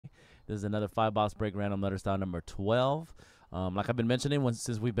This is another 5-box break random letter style number 12. Like I've been mentioning,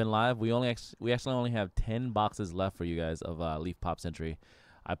 since we've been live, we actually only have 10 boxes left for you guys of Leaf Pop Century.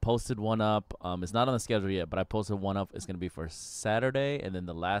 I posted one up. It's not on the schedule yet, but I posted one up. It's going to be for Saturday, and then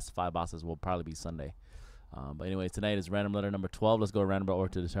the last 5 boxes will probably be Sunday. But anyways, tonight is random letter number 12. Let's go random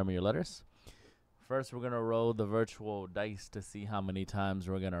order to determine your letters. First, we're going to roll the virtual dice to see how many times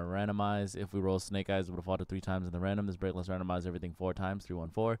we're going to randomize. If we roll snake eyes, it would have faltered 3 times in the random. This break, let's randomize everything 4 times. 3, 1,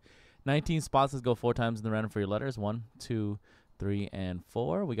 4. 19 spots. Let's go 4 times in the random for your letters. 1, 2, 3, and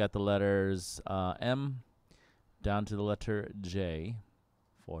 4. We got the letters M down to the letter J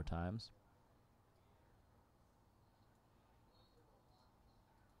 4 times.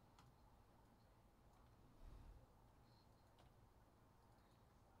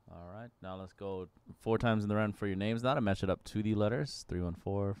 All right, now let's go 4 times in the round for your names now to match it up to the letters. 3, 1,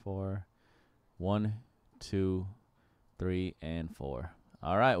 4, 4. 1, 2, 3, and 4.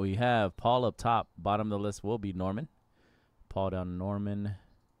 All right, we have Paul up top. Bottom of the list will be Norman. Paul down to Norman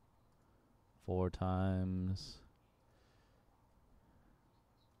 4 times.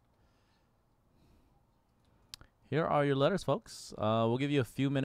 Here are your letters, folks. We'll give you a few minutes.